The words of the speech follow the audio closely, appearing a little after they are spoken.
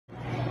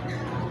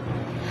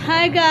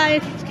Hi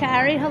guys, it's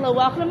Carrie. Hello,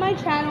 welcome to my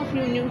channel if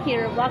you're new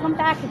here. Welcome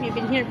back if you've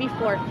been here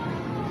before.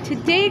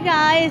 Today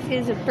guys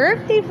is a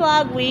birthday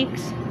vlog week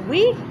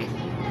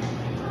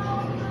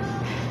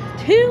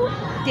 2,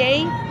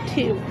 day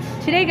 2.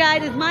 Today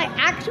guys is my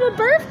actual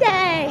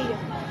birthday.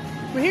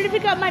 We're here to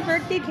pick up my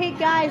birthday cake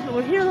guys, but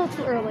we're here a little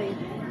too early.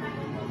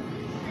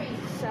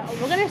 So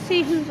we're gonna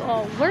see who's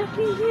all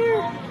working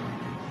here.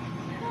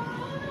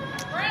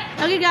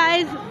 Okay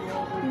guys,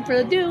 without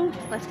further ado,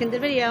 let's get into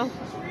the video.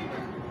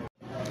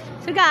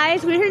 So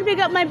guys, we're here to pick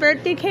up my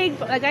birthday cake,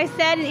 but like I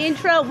said in the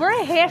intro, we're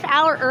a half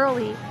hour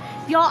early.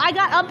 Y'all, I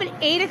got up at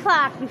 8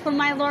 o'clock before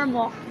my alarm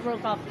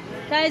broke off.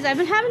 Guys, I've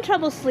been having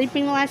trouble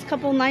sleeping the last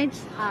couple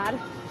nights. Odd.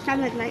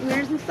 Having like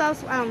nightmares and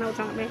stuff, so I don't know what's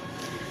wrong with me.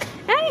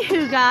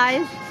 Anywho,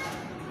 guys,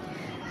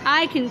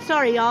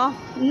 sorry y'all.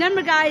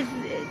 Remember guys,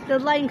 the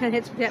lighting kind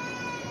of hits me.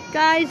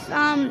 Guys,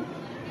 I'm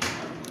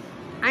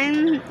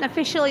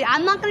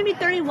not going to be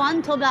 31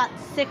 until about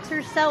 6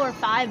 or so, or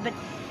 5, but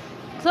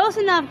close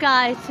enough,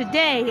 guys.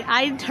 Today,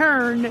 I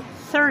turn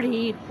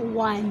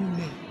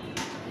 31.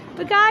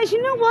 But guys, you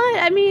know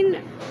what? I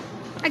mean,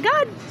 I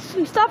got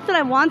some stuff that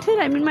I wanted.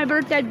 I mean, my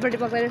birthday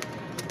vlog later.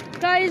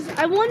 Guys,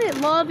 I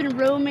wanted love and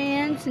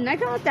romance, and I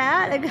got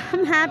that.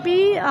 I'm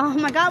happy.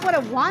 I got what I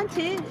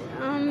wanted.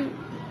 I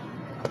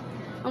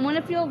want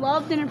to feel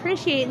loved and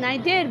appreciated, and I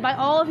did by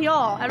all of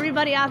y'all.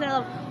 Everybody out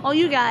there, all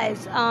you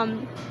guys.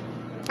 I'm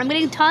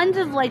getting tons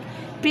of, like,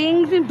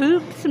 bings and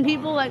boops from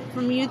people like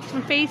from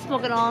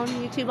Facebook and all on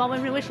YouTube, all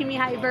wishing me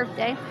happy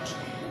birthday.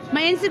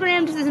 My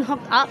Instagram just isn't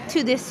hooked up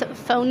to this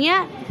phone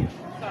yet.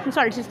 I'm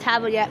sorry, to this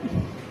tablet yet.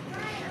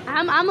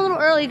 I'm a little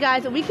early,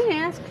 guys, but we can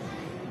ask.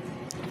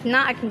 If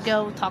not, I can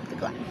go talk to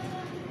Glenn.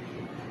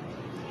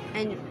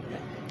 And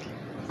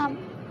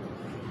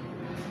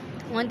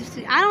want to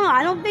see. I don't know.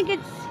 I don't think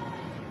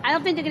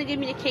they're gonna give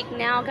me the cake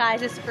now,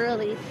 guys. It's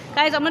early,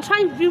 guys. I'm gonna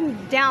try and zoom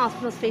down so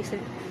let's face it.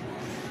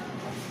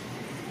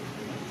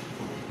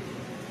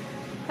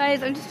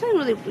 Guys, I'm just feeling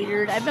really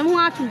weird. I've been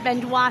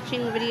binge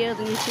watching videos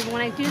on YouTube.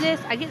 When I do this,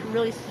 I get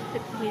really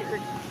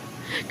weird.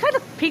 Kind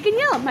of pink and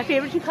yellow, my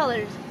favorite 2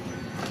 colors.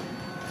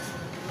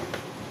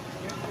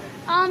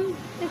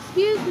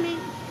 Excuse me.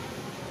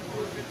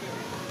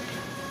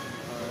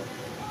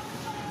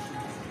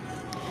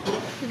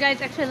 You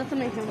guys, actually, I left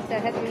my hand with that. I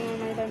had something on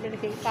my phone to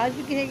cake. I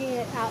was taking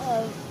it out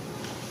of.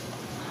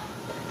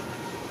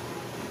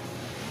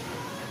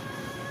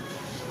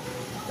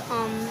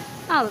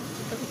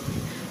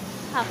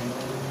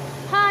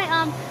 Hi,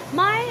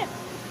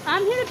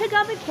 I'm here to pick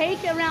up a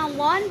cake around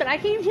 1, but I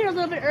came here a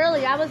little bit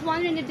early. I was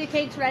wondering if the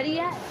cake's ready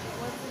yet.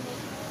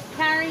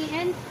 Carrie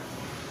in.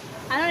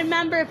 I don't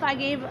remember if I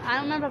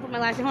put my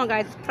last name. Hold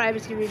on, guys,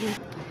 privacy reading.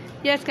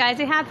 Yes, guys,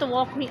 they have to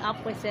walk me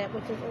up with it,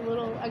 which is a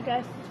little, I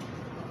guess.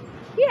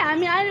 Yeah, I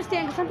mean, I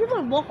understand, because some people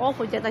would walk off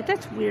with it. Like,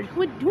 that's weird. Who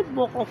would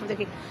walk off with the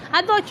cake?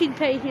 I thought you'd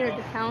pay here at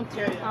the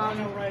counter.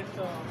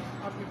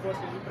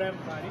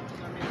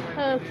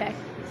 Okay.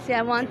 See,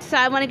 I want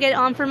to get it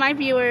on for my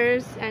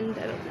viewers, and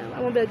I don't know.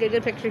 I won't be able to get a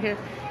good picture here.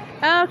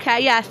 Okay,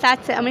 yes,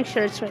 that's it. I'll make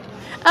sure it's right.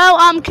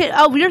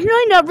 There's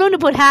really no room to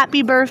put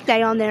happy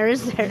birthday on there,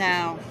 is there?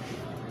 No.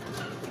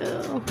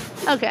 Oh.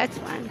 Okay, that's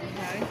fine.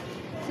 Okay.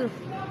 So,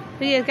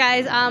 yeah,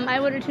 guys, I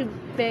ordered too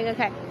big.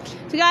 Okay.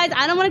 So, guys,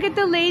 I don't want to get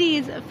the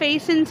ladies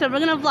facing, so we're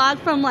going to vlog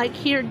from, like,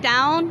 here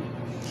down,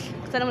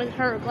 because I don't want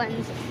her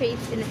Glenn's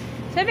face in it.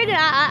 So I figured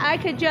I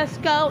could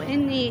just go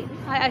in the,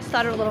 I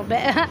stutter a little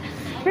bit.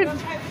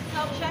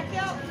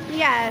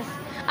 Yes,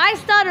 I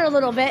stutter a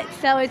little bit,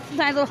 so it's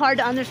sometimes a little hard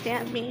to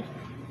understand me.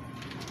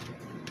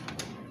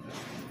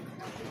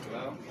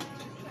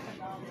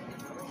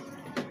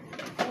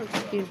 Oh,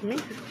 excuse me.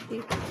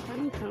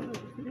 38.99.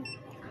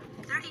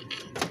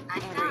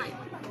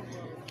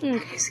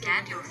 Have you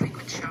scanned your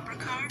frequent shopper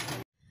card?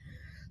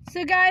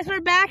 So guys,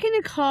 we're back in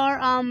the car.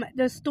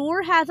 The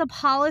store has a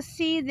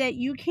policy that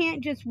you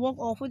can't just walk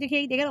off with the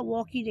cake. They gotta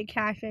walk you to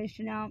cash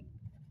register. Now,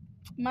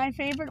 my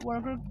favorite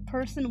worker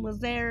person was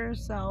there,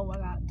 so I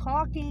got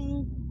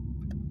talking,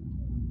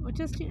 or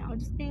just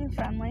being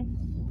friendly.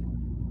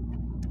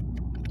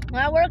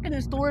 When I work in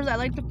the stores, I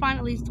like to find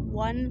at least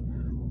one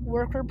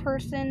worker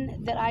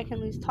person that I can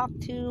at least talk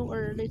to,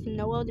 or at least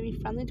know of, to be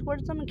friendly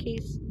towards them in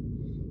case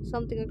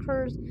something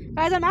occurs.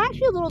 Guys, I'm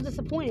actually a little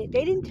disappointed.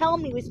 They didn't tell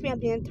me we spammed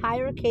the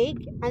entire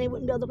cake and they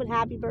wouldn't be able to put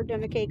happy birthday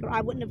on the cake, or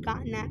I wouldn't have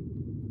gotten that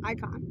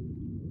icon.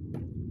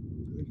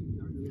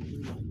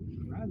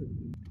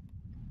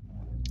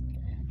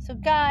 So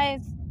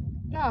guys,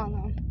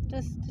 no,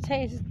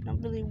 today's a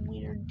really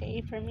weird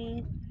day for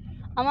me.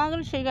 I'm not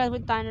going to show you guys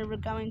what diner we're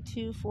going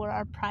to for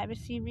our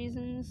privacy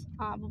reasons.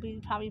 We'll be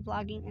probably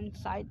vlogging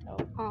inside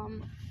though.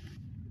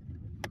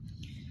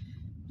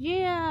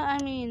 Yeah,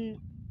 I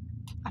mean,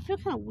 I feel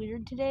kind of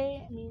weird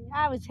today. I mean,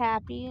 I was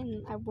happy,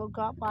 and I woke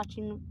up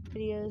watching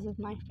videos of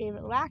my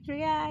favorite little actor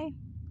guy.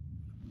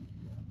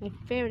 My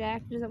favorite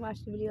actors, I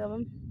watched a video of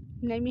him.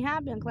 It made me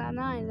happy on cloud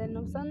 9, and then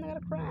all of a sudden I got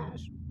a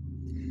crash.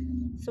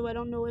 So I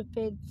don't know if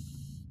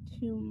it's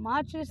too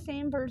much of the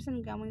same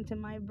person going to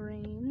my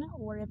brain,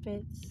 or if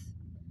it's,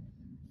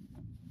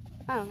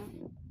 I don't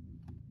know.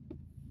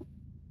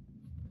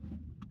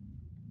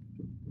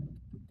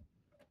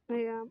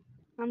 Yeah,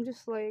 I'm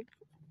just like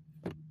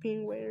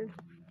being weird.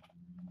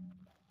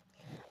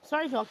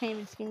 Sorry if y'all can't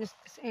even see this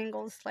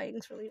angle. This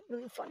lighting's really,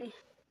 really funny.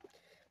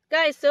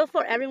 Guys, so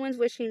far everyone's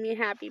wishing me a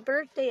happy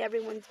birthday.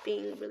 Everyone's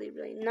being really,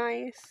 really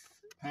nice.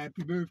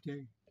 Happy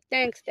birthday.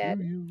 Thanks, Dad.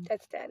 To you.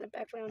 That's Dad in the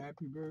background.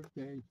 Happy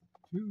birthday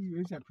to you.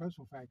 There's that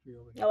pretzel factory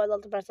over there. Oh, I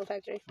love the pretzel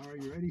factory. Are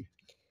you ready?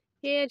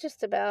 Yeah,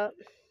 just about.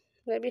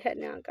 I'm gonna be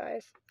heading out,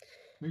 guys.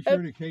 Make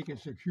sure the cake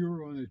is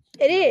secure on the.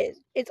 It is.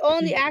 It's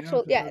on the seat, actual.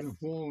 so it Yes. doesn't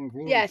fall on the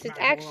floor Yes, and it's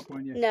smack all actually. up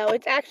on you. No,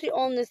 it's actually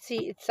on the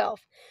seat itself.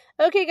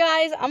 Okay,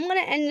 guys, I'm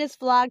gonna end this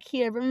vlog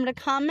here. Remember to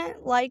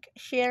comment, like,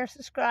 share,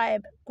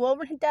 subscribe. Go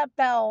over and hit that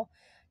bell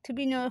to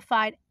be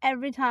notified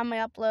every time I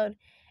upload.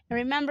 And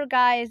remember,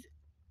 guys,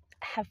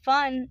 have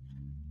fun.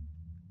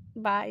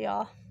 Bye,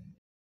 y'all.